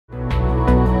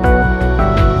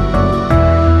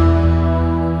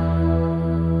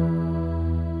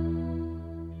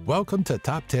Welcome to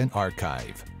Top 10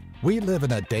 Archive. We live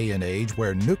in a day and age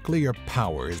where nuclear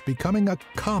power is becoming a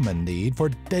common need for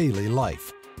daily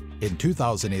life. In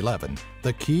 2011,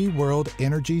 the key world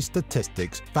energy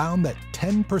statistics found that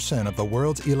 10% of the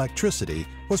world's electricity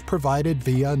was provided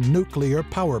via nuclear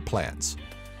power plants.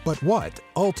 But what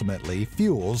ultimately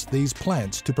fuels these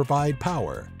plants to provide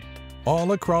power?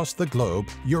 All across the globe,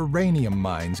 uranium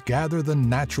mines gather the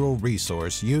natural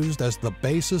resource used as the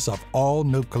basis of all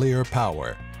nuclear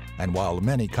power. And while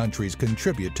many countries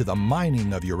contribute to the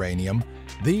mining of uranium,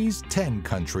 these 10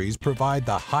 countries provide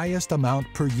the highest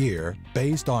amount per year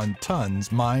based on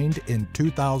tons mined in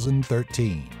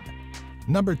 2013.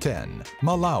 Number 10.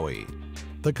 Malawi.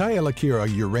 The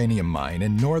Kayelekera uranium mine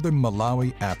in northern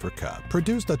Malawi, Africa,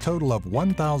 produced a total of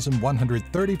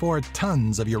 1,134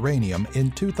 tons of uranium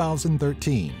in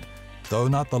 2013. Though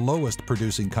not the lowest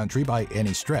producing country by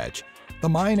any stretch, the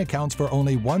mine accounts for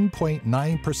only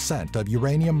 1.9% of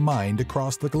uranium mined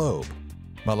across the globe.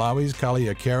 Malawi's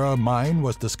Kayelekera mine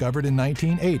was discovered in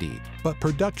 1980, but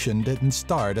production didn't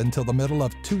start until the middle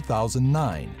of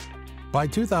 2009. By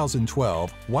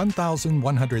 2012,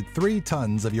 1,103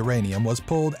 tons of uranium was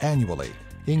pulled annually,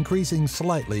 increasing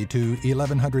slightly to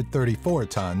 1,134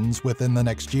 tons within the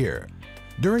next year.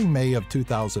 During May of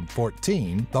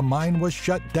 2014, the mine was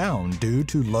shut down due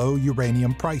to low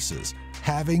uranium prices,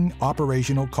 halving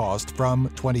operational cost from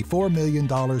 $24 million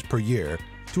per year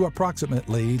to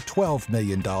approximately $12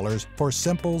 million for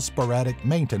simple sporadic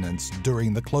maintenance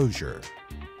during the closure.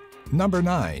 Number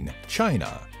 9.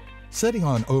 China. Sitting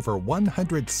on over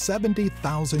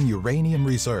 170,000 uranium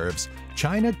reserves,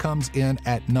 China comes in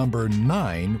at number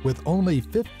 9 with only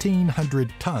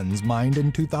 1,500 tons mined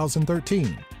in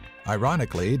 2013.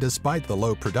 Ironically, despite the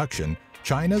low production,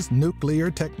 China's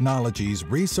nuclear technologies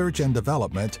research and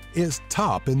development is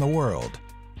top in the world.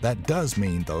 That does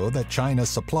mean, though, that China's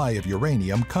supply of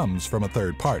uranium comes from a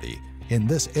third party, in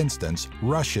this instance,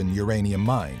 Russian uranium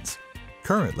mines.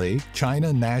 Currently,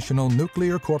 China National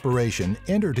Nuclear Corporation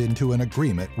entered into an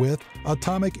agreement with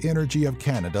Atomic Energy of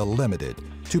Canada Limited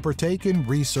to partake in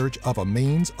research of a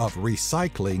means of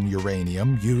recycling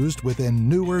uranium used within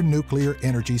newer nuclear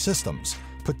energy systems,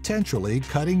 potentially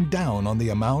cutting down on the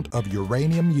amount of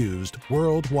uranium used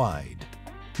worldwide.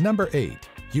 Number 8.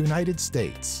 United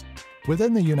States.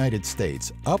 Within the United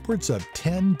States, upwards of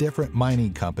 10 different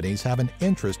mining companies have an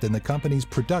interest in the company's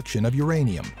production of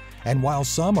uranium, and while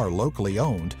some are locally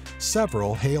owned,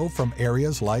 several hail from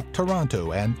areas like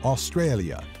Toronto and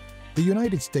Australia. The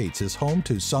United States is home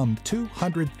to some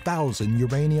 200,000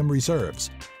 uranium reserves,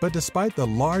 but despite the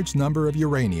large number of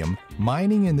uranium,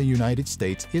 mining in the United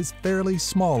States is fairly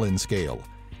small in scale.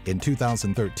 In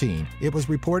 2013, it was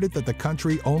reported that the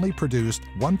country only produced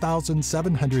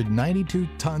 1,792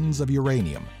 tons of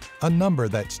uranium, a number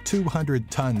that's 200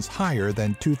 tons higher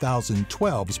than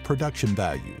 2012's production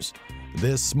values.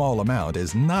 This small amount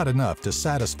is not enough to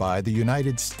satisfy the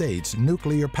United States'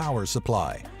 nuclear power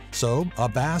supply, so a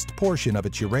vast portion of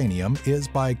its uranium is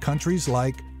by countries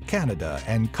like Canada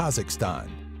and Kazakhstan.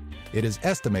 It is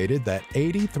estimated that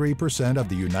 83% of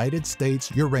the United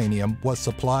States uranium was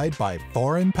supplied by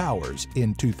foreign powers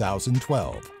in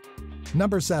 2012.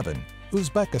 Number 7.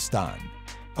 Uzbekistan.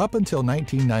 Up until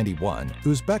 1991,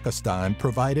 Uzbekistan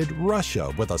provided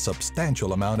Russia with a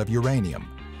substantial amount of uranium.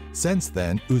 Since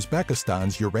then,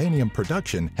 Uzbekistan's uranium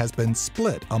production has been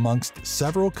split amongst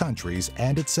several countries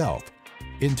and itself.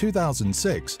 In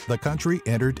 2006, the country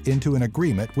entered into an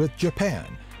agreement with Japan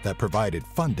that provided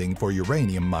funding for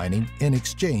uranium mining in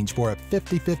exchange for a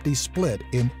 50-50 split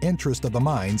in interest of the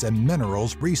mines and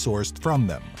minerals resourced from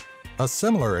them. A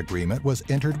similar agreement was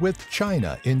entered with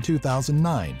China in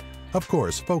 2009, of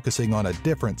course focusing on a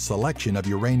different selection of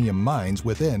uranium mines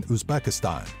within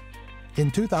Uzbekistan.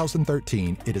 In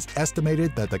 2013, it is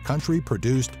estimated that the country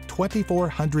produced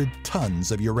 2,400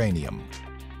 tons of uranium.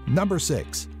 Number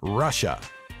 6. Russia.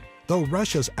 Though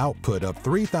Russia's output of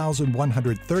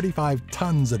 3,135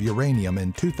 tons of uranium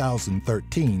in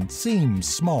 2013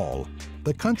 seems small,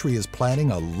 the country is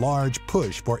planning a large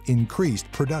push for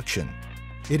increased production.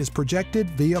 It is projected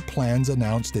via plans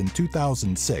announced in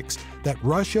 2006 that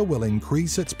Russia will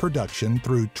increase its production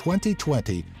through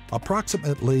 2020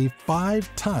 approximately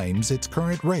 5 times its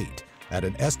current rate, at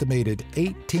an estimated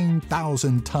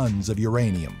 18,000 tons of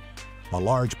uranium. A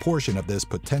large portion of this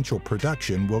potential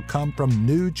production will come from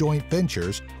new joint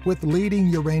ventures with leading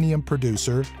uranium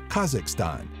producer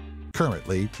Kazakhstan.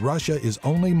 Currently, Russia is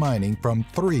only mining from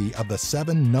 3 of the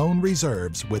 7 known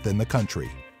reserves within the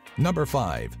country. Number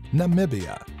 5.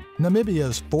 Namibia.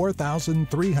 Namibia's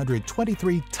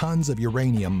 4,323 tons of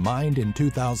uranium mined in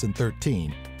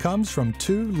 2013 comes from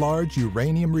 2 large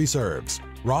uranium reserves,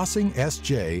 Rossing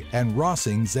SJ and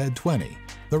Rossing Z20.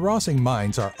 The Rossing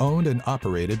mines are owned and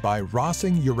operated by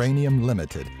Rossing Uranium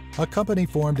Limited, a company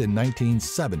formed in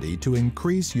 1970 to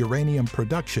increase uranium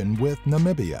production with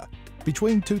Namibia.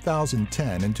 Between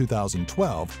 2010 and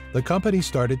 2012, the company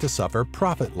started to suffer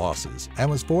profit losses and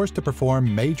was forced to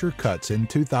perform major cuts in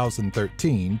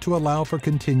 2013 to allow for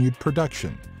continued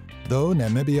production. Though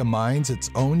Namibia mines its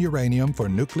own uranium for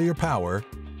nuclear power,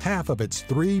 half of its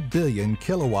 3 billion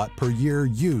kilowatt per year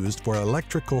used for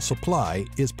electrical supply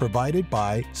is provided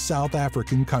by South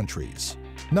African countries.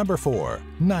 Number 4.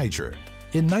 Niger.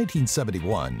 In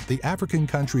 1971, the African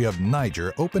country of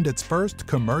Niger opened its first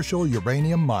commercial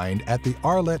uranium mine at the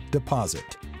Arlet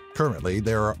deposit. Currently,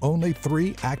 there are only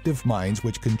 3 active mines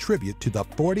which contribute to the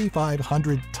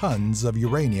 4,500 tons of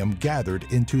uranium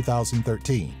gathered in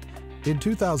 2013. In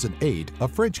 2008, a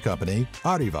French company,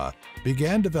 Arriva,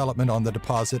 began development on the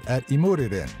deposit at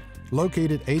Imuriren,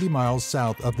 located 80 miles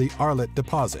south of the Arlet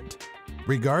deposit.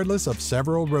 Regardless of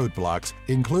several roadblocks,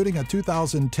 including a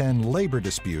 2010 labor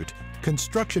dispute,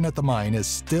 construction at the mine is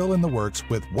still in the works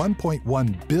with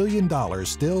 $1.1 billion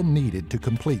still needed to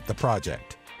complete the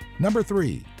project. Number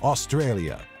 3.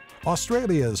 Australia.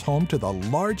 Australia is home to the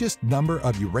largest number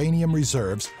of uranium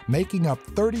reserves, making up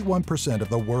 31% of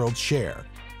the world's share.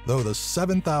 Though the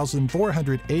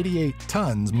 7,488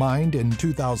 tons mined in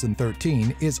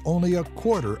 2013 is only a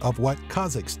quarter of what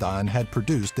Kazakhstan had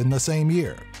produced in the same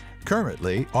year.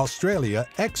 Currently, Australia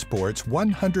exports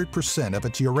 100% of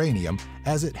its uranium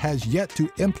as it has yet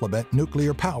to implement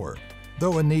nuclear power,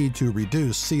 though a need to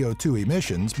reduce CO2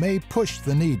 emissions may push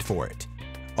the need for it.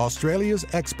 Australia's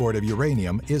export of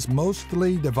uranium is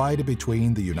mostly divided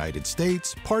between the United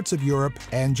States, parts of Europe,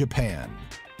 and Japan.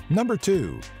 Number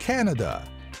 2. Canada.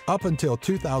 Up until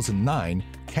 2009,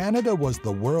 Canada was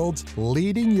the world's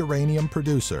leading uranium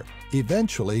producer,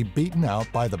 eventually beaten out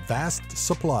by the vast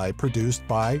supply produced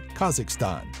by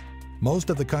Kazakhstan.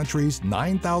 Most of the country's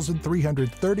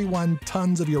 9,331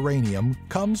 tons of uranium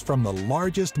comes from the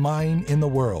largest mine in the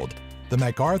world, the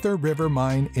MacArthur River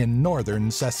Mine in northern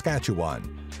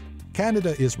Saskatchewan.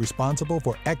 Canada is responsible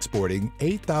for exporting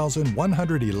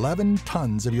 8,111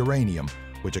 tons of uranium,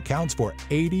 which accounts for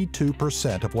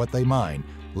 82% of what they mine,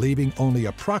 leaving only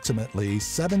approximately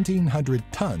 1,700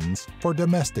 tons for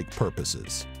domestic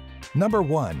purposes. Number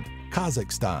 1.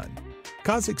 Kazakhstan.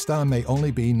 Kazakhstan may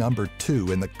only be number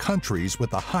 2 in the countries with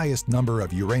the highest number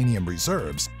of uranium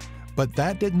reserves, but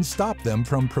that didn't stop them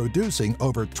from producing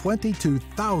over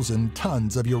 22,000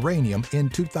 tons of uranium in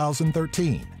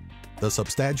 2013. The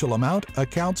substantial amount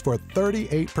accounts for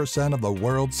 38% of the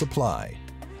world's supply.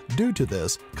 Due to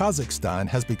this, Kazakhstan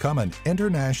has become an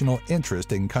international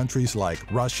interest in countries like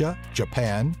Russia,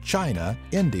 Japan, China,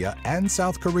 India, and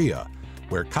South Korea,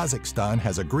 where Kazakhstan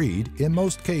has agreed, in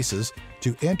most cases,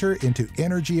 to enter into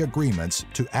energy agreements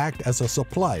to act as a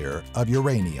supplier of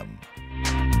uranium.